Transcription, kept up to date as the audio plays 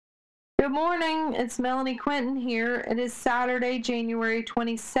Good morning, it's Melanie Quinton here. It is Saturday, January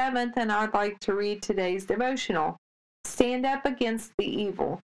 27th, and I'd like to read today's devotional. Stand up against the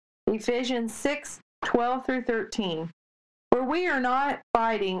evil. Ephesians 6:12 through 13. For we are not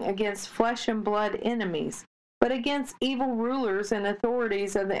fighting against flesh and blood enemies, but against evil rulers and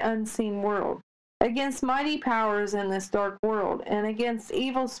authorities of the unseen world, against mighty powers in this dark world, and against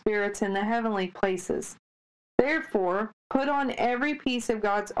evil spirits in the heavenly places. Therefore, put on every piece of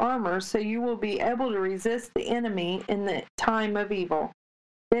God's armor so you will be able to resist the enemy in the time of evil.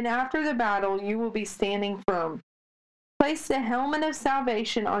 Then after the battle, you will be standing firm. Place the helmet of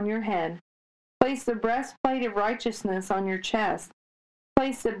salvation on your head. Place the breastplate of righteousness on your chest.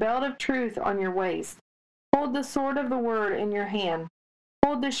 Place the belt of truth on your waist. Hold the sword of the word in your hand.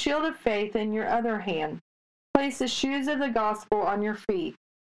 Hold the shield of faith in your other hand. Place the shoes of the gospel on your feet.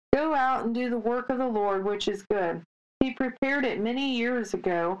 Go out and do the work of the Lord, which is good. He prepared it many years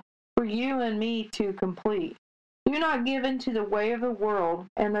ago for you and me to complete. Do not give in to the way of the world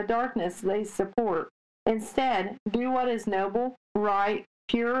and the darkness they support. Instead, do what is noble, right,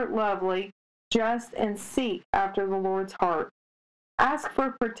 pure, lovely, just, and seek after the Lord's heart. Ask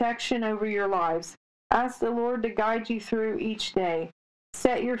for protection over your lives. Ask the Lord to guide you through each day.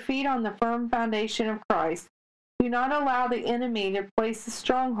 Set your feet on the firm foundation of Christ. Do not allow the enemy to place a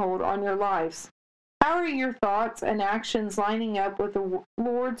stronghold on your lives. How are your thoughts and actions lining up with the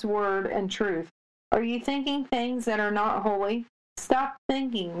Lord's word and truth? Are you thinking things that are not holy? Stop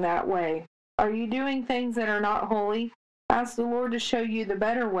thinking that way. Are you doing things that are not holy? Ask the Lord to show you the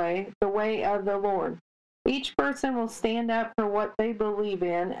better way, the way of the Lord. Each person will stand up for what they believe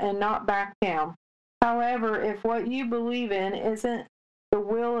in and not back down. However, if what you believe in isn't the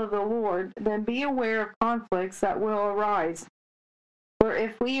will of the Lord, then be aware of conflicts that will arise. For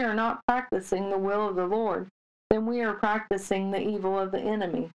if we are not practicing the will of the Lord, then we are practicing the evil of the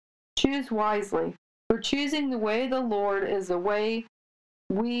enemy. Choose wisely, for choosing the way of the Lord is the way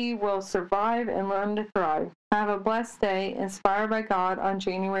we will survive and learn to thrive. Have a blessed day, inspired by God, on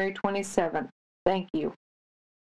January 27th. Thank you.